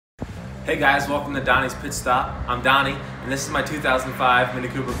Hey guys, welcome to Donnie's Pit Stop. I'm Donnie, and this is my 2005 Mini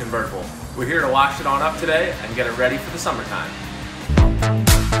Cooper Convertible. We're here to wash it on up today and get it ready for the summertime.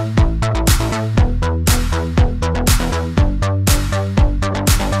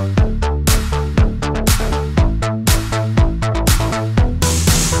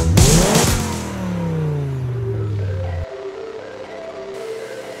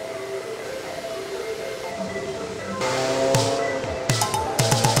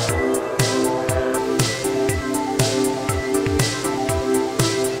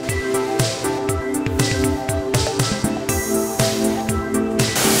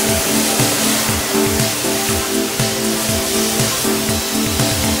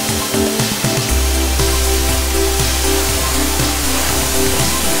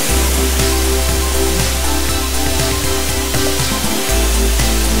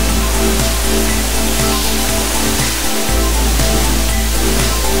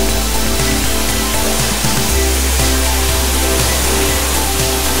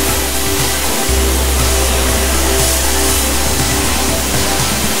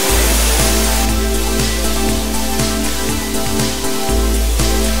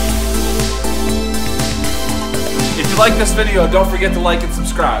 If you like this video, don't forget to like and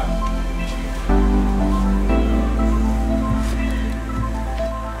subscribe.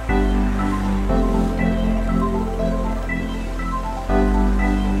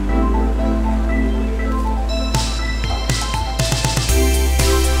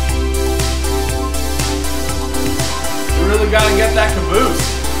 You really gotta get that caboose.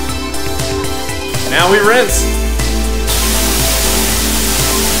 Now we rinse.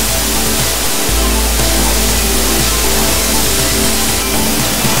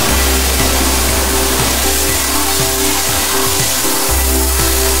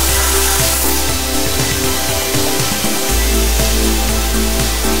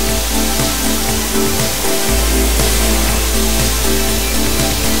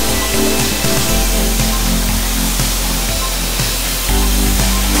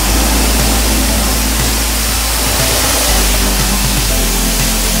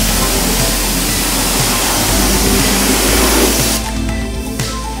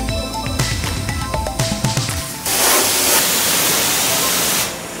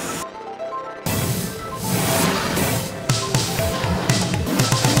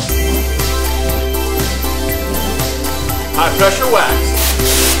 High pressure wax.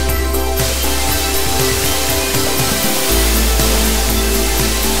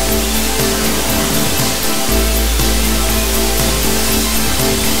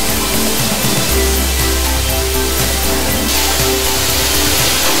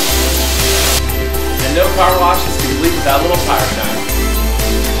 And no car wash is complete without a little tire shine.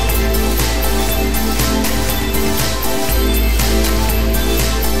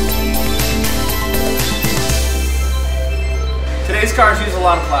 Today's cars use a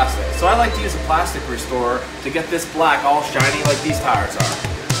lot of plastic, so I like to use a plastic restorer to get this black all shiny like these tires are.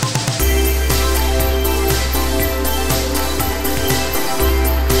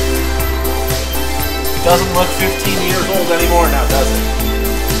 Doesn't look 15 years old anymore now, does it?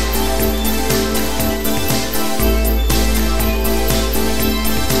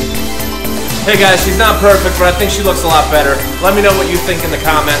 Hey guys, she's not perfect, but I think she looks a lot better. Let me know what you think in the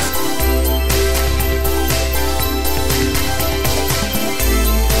comments.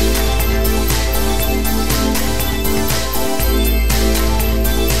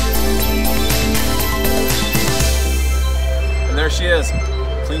 There she is,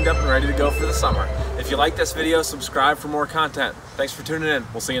 cleaned up and ready to go for the summer. If you like this video, subscribe for more content. Thanks for tuning in.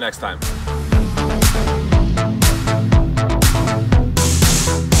 We'll see you next time.